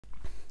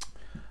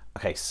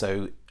Okay,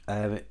 so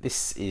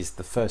this is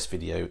the first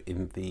video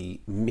in the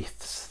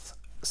myths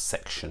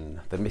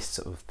section, the myths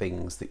of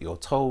things that you're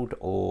told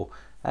or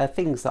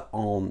things that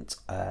aren't,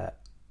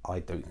 I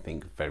don't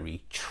think,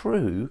 very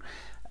true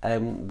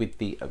with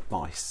the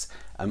advice,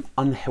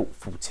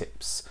 unhelpful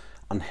tips,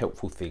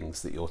 unhelpful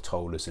things that you're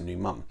told as a new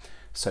mum.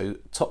 So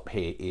top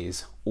here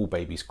is all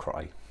babies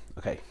cry.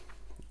 Okay,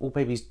 all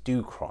babies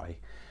do cry,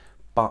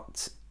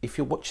 but if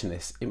you're watching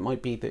this, it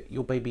might be that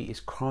your baby is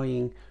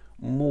crying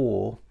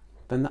more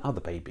than the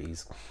other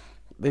babies.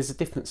 There's a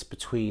difference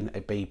between a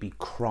baby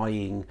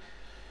crying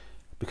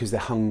because they're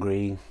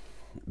hungry,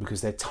 because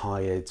they're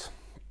tired,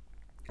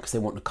 because they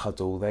want to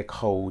cuddle, they're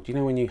cold. You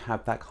know, when you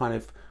have that kind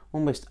of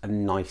almost a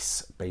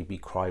nice baby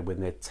cry when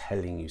they're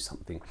telling you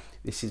something.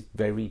 This is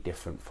very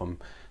different from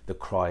the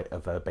cry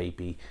of a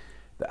baby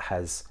that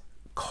has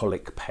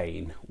colic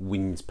pain,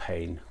 wind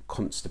pain,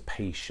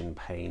 constipation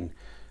pain,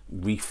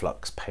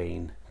 reflux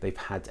pain. They've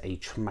had a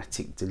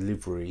traumatic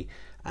delivery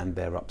and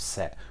they're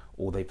upset,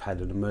 or they've had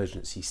an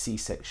emergency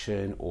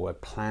C-section or a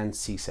planned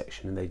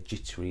C-section and they're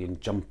jittery and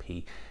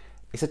jumpy.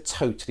 It's a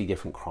totally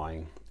different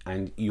crying,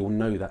 and you'll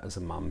know that as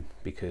a mum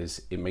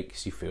because it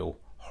makes you feel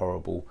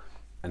horrible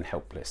and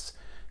helpless.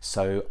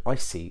 So I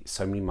see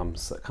so many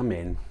mums that come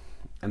in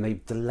and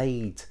they've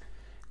delayed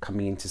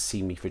coming in to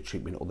see me for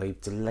treatment, or they've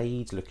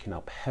delayed looking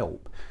up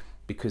help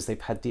because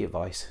they've had the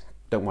advice,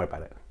 don't worry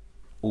about it,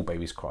 all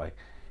babies cry.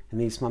 And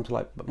these mums are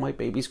like, but my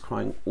baby's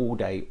crying all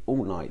day,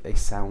 all night, they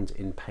sound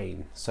in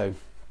pain. So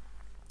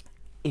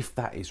if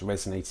that is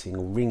resonating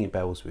or ringing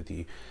bells with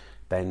you,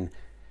 then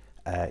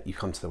you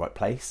come to the right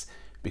place,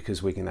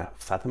 because we're going to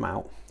fathom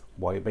out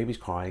why your baby's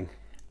crying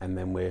and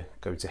then we're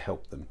going to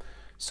help them.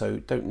 So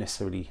don't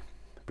necessarily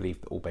believe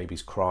that all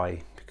babies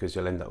cry, because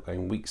you'll end up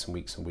going weeks and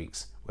weeks and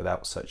weeks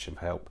without searching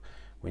for help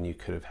when you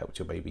could have helped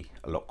your baby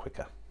a lot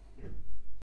quicker.